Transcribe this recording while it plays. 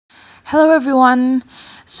Hello everyone!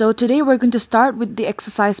 So today we're going to start with the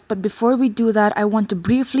exercise, but before we do that, I want to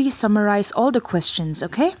briefly summarize all the questions,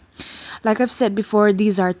 okay? Like I've said before,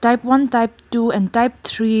 these are type 1, type 2, and type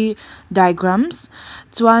 3 diagrams.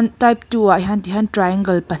 Chuan type 2 ay han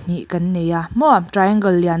triangle pahnih kan neya. Mo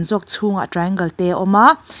triangle lian zok chunga triangle te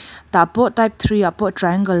oma. Tapo type 3 apo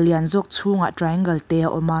triangle lian zok chunga triangle te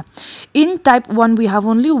oma. In type 1 we have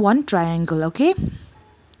only one triangle, okay?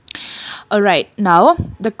 Alright, now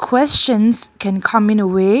the questions can come in a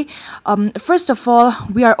way. First of all,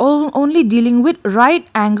 we are only dealing with right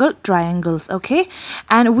angle triangles, okay?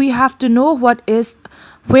 And we have to know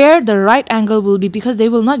where the right angle will be, because they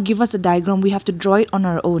will not give us a diagram. We have to draw it on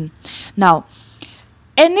our own. Now,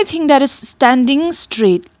 anything that is standing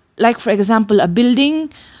straight, like for example, a building,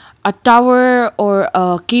 a tower, or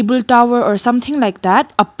a cable tower, or something like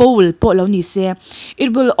that, a pole, it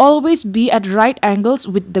will always be at right angles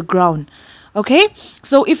with the ground. Okay,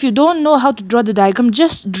 so if you don't know how to draw the diagram,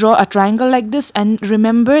 just draw a triangle like this, and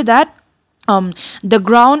remember that the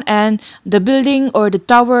ground and the building or the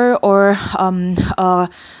tower or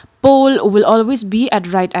pole will always be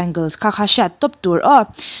at right angles. Kakasya top tour.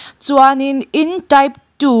 Chuanin in type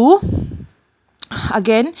 2,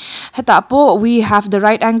 again, we have the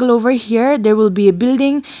right angle over here. There will be a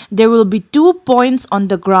building. There will be 2 points on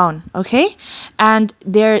the ground, okay? And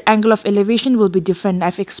their angle of elevation will be different.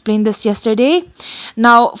 I've explained this yesterday.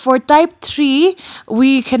 Now, for type 3,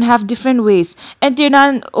 we can have different ways. And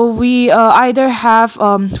then we either have,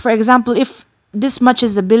 for example, if this much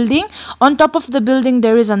is a building, on top of the building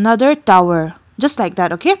there is another tower. Just like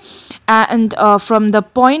that, okay? And from the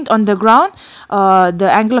point on the ground, the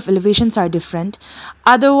angle of elevations are different.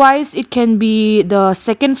 Otherwise, it can be the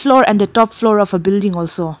second floor and the top floor of a building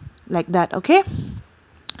also, like that, okay?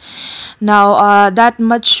 Now, that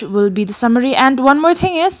much will be the summary. And one more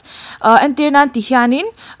thing is,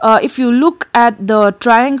 if you look at the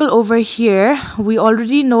triangle over here, we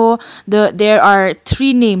already know there are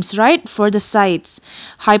 3 names, right, for the sides: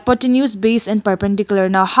 hypotenuse, base, and perpendicular.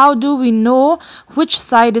 Now, how do we know which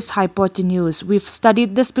side is hypotenuse? We've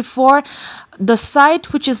studied this before. The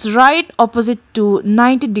side which is right opposite to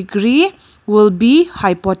 90 degree will be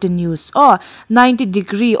hypotenuse. 90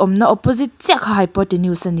 degree omna opposite check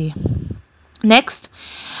hypotenuse ani. Next,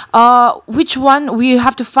 which one we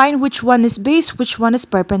have to find which one is base, which one is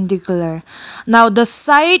perpendicular. Now, the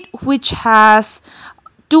side which has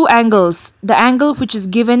 2 angles, the angle which is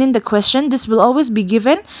given in the question, this will always be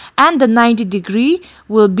given, and the 90 degree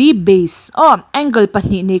will be base. Angle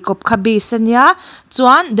pani nekop ka base niya.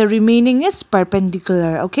 Chuan the remaining is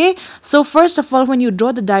perpendicular, okay? So first of all, when you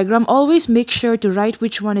draw the diagram, always make sure to write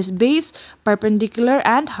which one is base, perpendicular,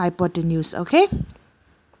 and hypotenuse, okay?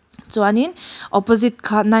 So anin opposite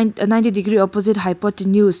 90 degree opposite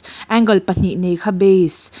hypotenuse, angle pani ne kha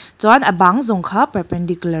base. So an abang zong kha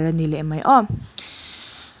perpendicular ni le mai.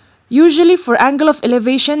 Usually for angle of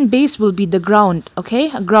elevation, base will be the ground, okay?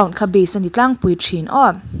 Ground ka base ani tlang pui thin.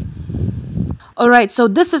 Alright, so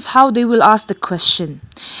this is how they will ask the question.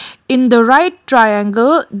 In the right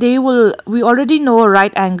triangle, we already know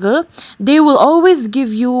right angle. They will always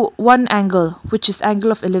give you one angle, which is angle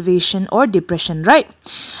of elevation or depression, right?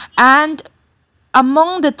 And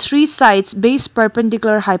among the 3 sides, base,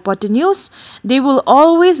 perpendicular, hypotenuse, they will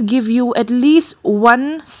always give you at least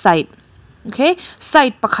one side. Okay,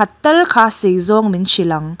 side pakhatal kha seizong min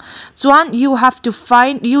chilang. Chuan you have to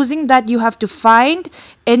find, using that you have to find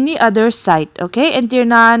any other side, okay? And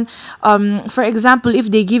for example, if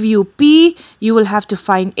they give you P, you will have to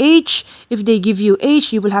find H. If they give you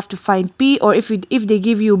H, you will have to find P. Or if they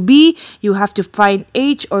give you B, you have to find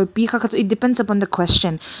H or P. It depends upon the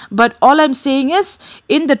question. But all I'm saying is,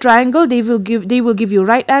 in the triangle, they will give you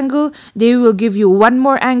right angle. They will give you one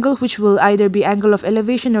more angle, which will either be angle of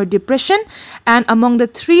elevation or depression. And among the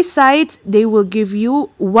 3 sides, they will give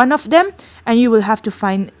you one of them, and you will have to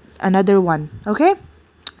find another one, okay?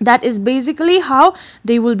 That is basically how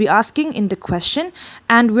they will be asking in the question.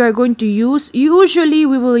 And we are going to usually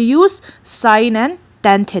we will use sine and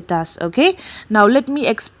tan thetas, okay? Now let me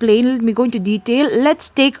explain, let me go into detail. Let's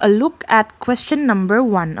take a look at question number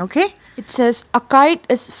 1, okay? It says, a kite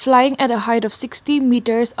is flying at a height of 60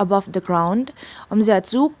 meters above the ground. Omzia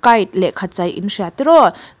chu kite le khatsai in sha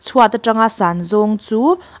tro chhuata tanga sanzong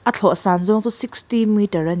chu athlo sanzong chu 60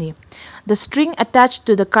 meter ani. The string attached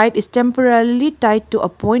to the kite is temporarily tied to a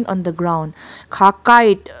point on the ground. Kha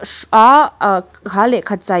kite kha le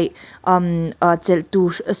khatsai chel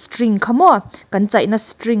tu string khamo kan chai na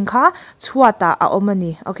string kha chhuata a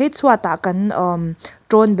omani, okay? Chhuata kan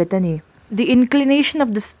tron betani. The inclination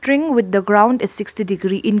of the string with the ground is 60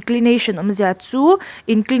 degree. Inclination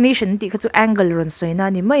inclination ti kha chu angle ron soina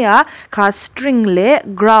ni maya kha string le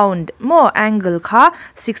ground mo angle kha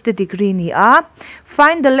 60 degree ni a.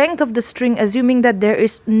 Find the length of the string assuming that there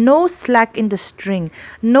is no slack in the string.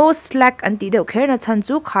 No slack anti deuh kher na chan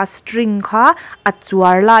chu kha string kha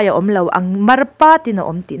achuar la ya omlo ang marpa ti na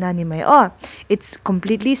omti na ni mai it's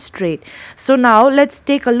completely straight. So now let's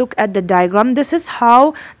take a look at the diagram. This is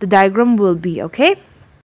how the diagram will be, okay?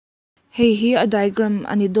 Hey, here a diagram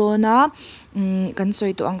anidona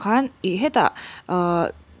kansoy to angkhan heta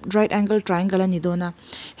right angle triangle anidona.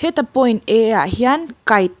 Heta point A hian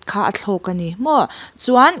kite kha athlok ani mo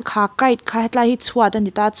chuan kha kite kha hetla hi chhuat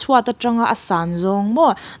anita chhuat atanga asan zong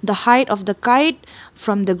mo. The height of the kite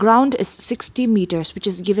from the ground is 60 meters, which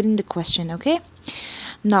is given in the question, okay?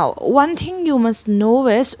 Now, one thing you must know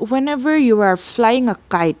is whenever you are flying a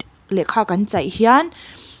kite, lekha kan chai hian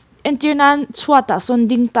entirnan chhuata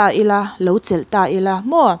sonding ta ila lo chel ta ila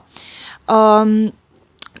mo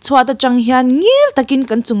chhuata chang hian ngil takin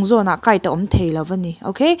kan chungzo na kite om theilavani,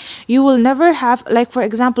 okay? You will never have, like for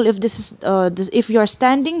example, if this is if you are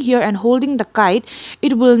standing here and holding the kite,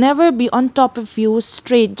 it will never be on top of you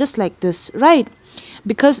straight just like this, right?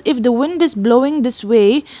 Because if the wind is blowing this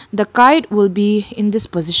way, the kite will be in this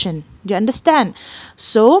position. Do you understand?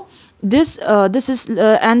 So this is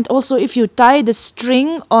and also if you tie the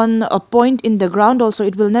string on a point in the ground also,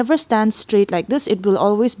 it will never stand straight like this. It will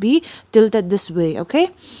always be tilted this way, okay?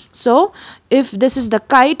 So if this is the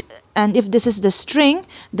kite and if this is the string,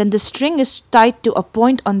 then the string is tied to a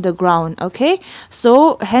point on the ground, okay?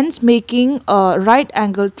 So hence making a right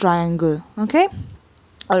angle triangle, okay?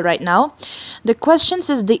 Alright, now the question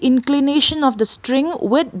says the inclination of the string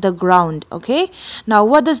with the ground, okay? Now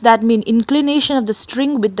what does that mean? Inclination of the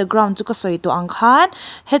string with the ground. Chuka soy to angkhan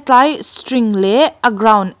hetlai string le a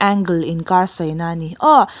ground angle in kar soy nani.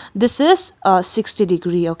 This is 60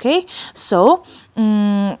 degree, okay? So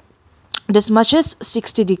this much is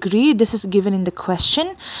 60 degree. This is given in the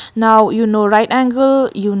question. Now you know right angle,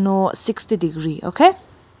 you know 60 degree, okay?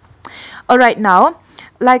 Alright, now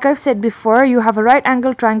like I've said before, you have a right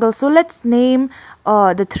angle triangle. So let's name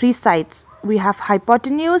the three sides. We have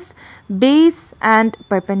hypotenuse, base, and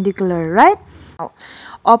perpendicular, right? Now,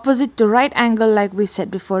 opposite to right angle, like we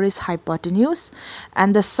said before, is hypotenuse.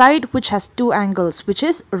 And the side which has two angles, which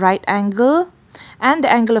is right angle, and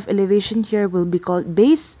the angle of elevation here will be called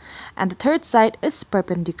base. And the third side is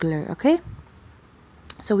perpendicular, okay?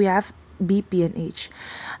 So we have B, P, and H.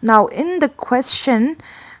 Now in the question,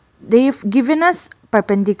 they've given us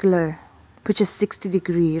perpendicular, which is 60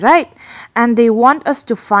 degree, right? And they want us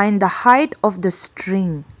to find the height of the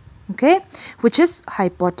string, okay, which is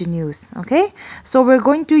hypotenuse, okay? So we're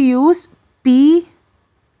going to use P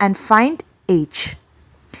and find H.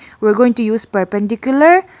 We're going to use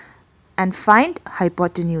perpendicular and find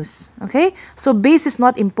hypotenuse, okay? So base is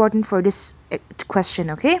not important for this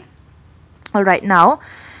question, okay? All right, now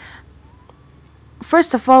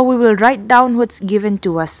first of all, we will write down what's given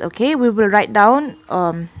to us, okay? We will write down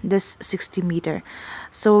this 60 meter.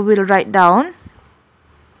 So we will write down,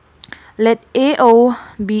 let AO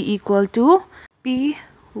be equal to P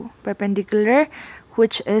perpendicular,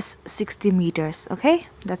 which is 60 meters, okay?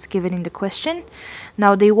 That's given in the question.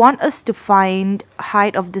 Now they want us to find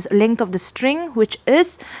height of this length of the string, which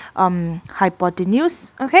is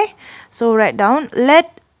hypotenuse, okay? So write down,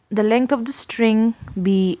 let the length of the string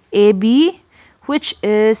be AB, which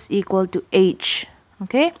is equal to H,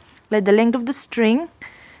 okay? Let the length of the string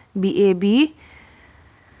be AB.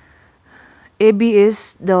 AB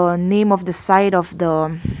is the name of the side of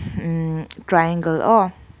the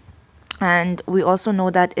triangle, and we also know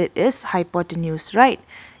that it is hypotenuse, right?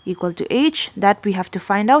 Equal to H, that we have to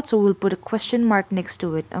find out, so we'll put a question mark next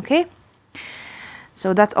to it, okay?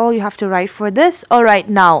 So that's all you have to write for this. All right,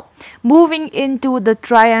 now moving into the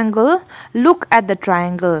triangle, look at the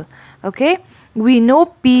triangle, okay? We know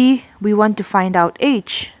P, we want to find out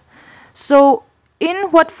H. So in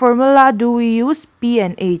what formula do we use P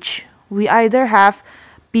and H? We either have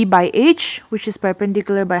P by H, which is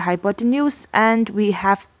perpendicular by hypotenuse, and we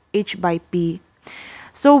have H by P.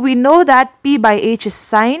 So we know that P by H is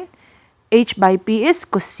sine, H by P is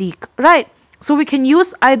cosec, right? So we can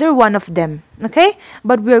use either one of them, okay?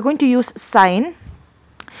 But we are going to use sine.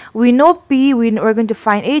 We know P, we're going to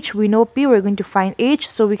find H. We know P, we're going to find H.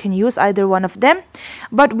 So we can use either one of them.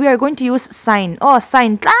 But we are going to use sine.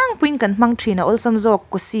 Sine.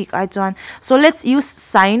 So let's use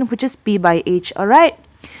sine, which is P by H. Alright.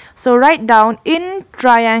 So write down in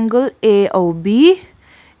triangle AOB,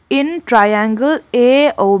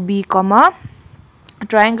 comma,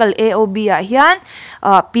 triangle AOB hian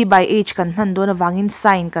P by H kan man don awangin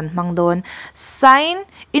sine kan mang don. Sine,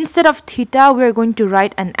 instead of theta, we're going to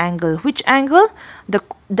write an angle. Which angle?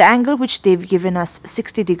 The angle which they've given us,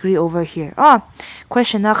 60 degree over here.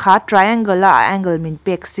 Question na kha triangle la angle min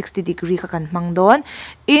pek 60 degree ka kan mang don.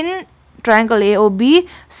 In triangle AOB,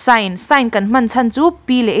 sine kan man chan chu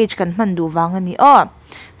P le H kan man du wang ani.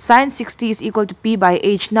 Sine 60 is equal to P by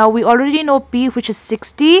H. Now we already know P, which is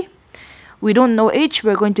 60. We don't know H,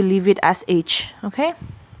 we're going to leave it as H. Okay?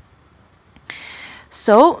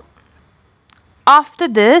 So after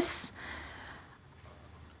this,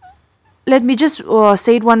 let me just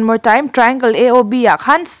say it one more time. Triangle AOB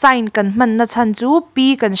khan sine kan man na chan chu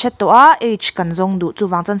P kan shet to H kan zong du chu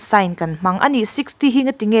wang chan sine kan mang ani 60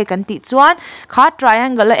 hinga tinge kan ti chuan kha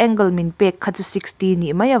triangle la angle min pek kha chu 60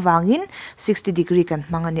 ni mai awangin 60 degree kan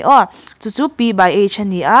mang ani chu P by H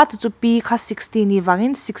ani chu P kha 60 ni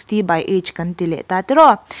wangin 60 by H kan ti le ta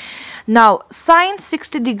tero. Now sine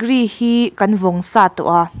 60 degree hi kan vong sa to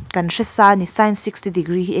kan she sa ni sine 60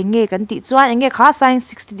 degree hi enge kan ti chuan enge kha sine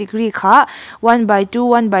 60 degree kha 1 by 2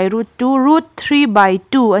 1 by root 2 root 3 by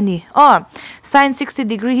 2 ani. Sine 60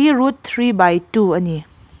 degree hi root 3 by 2 ani.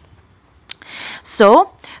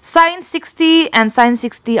 So sine 60 and sine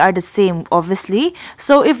 60 are the same, obviously.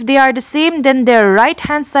 So if they are the same, then their right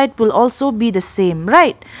hand side will also be the same,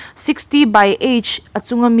 right? 60 by H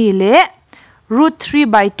achunga mi le root 3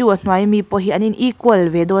 by 2 at mi po hi anin equal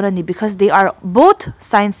ve don ani, because they are both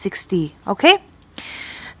sine 60. Okay?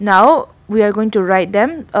 Now we are going to write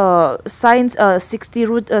them. Sine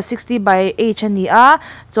 60 by H ani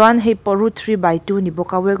chuan he po root 3 by 2 ni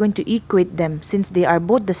boka. We're going to equate them since they are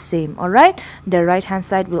both the same. Alright? The right hand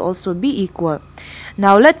side will also be equal.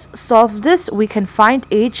 Now let's solve this. We can find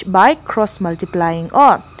H by cross multiplying.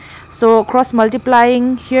 So cross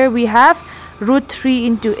multiplying, here we have root 3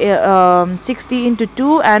 into 60 into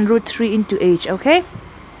 2 and root 3 into H. Okay?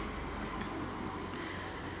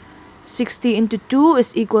 60 into 2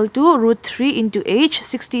 is equal to root 3 into H.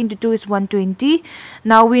 60 into 2 is 120.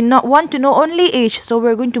 Now we want to know only H, so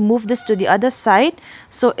we're going to move this to the other side.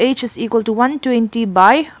 So H is equal to 120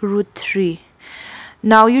 by root 3.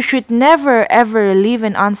 Now you should never ever leave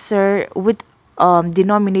an answer with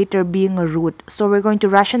denominator being a root. So we're going to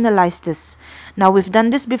rationalize this. Now we've done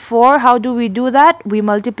this before. How do we do that? We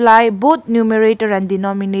multiply both numerator and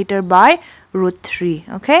denominator by root 3.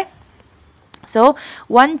 Okay? So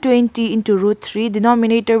 120 into root 3,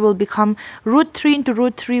 denominator will become root 3 into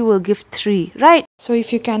root 3 will give 3, right? So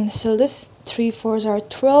if you cancel this, 3 4s are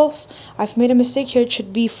 12. I've made a mistake here. It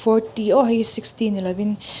should be 40. Oh, hey, 16,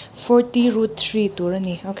 11, 40 root 3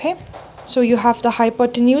 turani. Okay? So you have the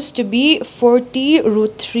hypotenuse to be 40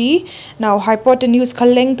 root 3. Now hypotenuse ka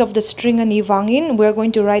length of the string ani wangin. We're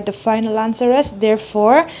going to write the final answer as,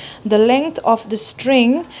 therefore the length of the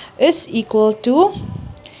string is equal to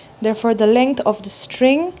 40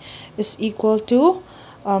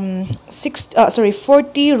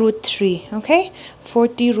 root 3. Okay?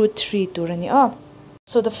 40 root 3 turani.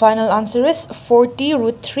 So the final answer is 40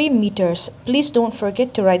 root 3 meters. Please don't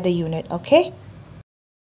forget to write the unit. Okay?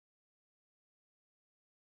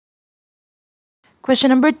 Question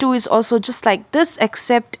number 2 is also just like this,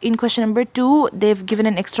 except in question number 2, they've given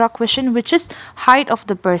an extra question, which is height of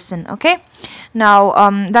the person. Okay? Now,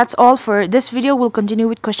 that's all for this video. We'll continue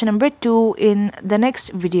with question number 2 in the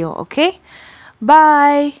next video. Okay?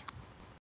 Bye!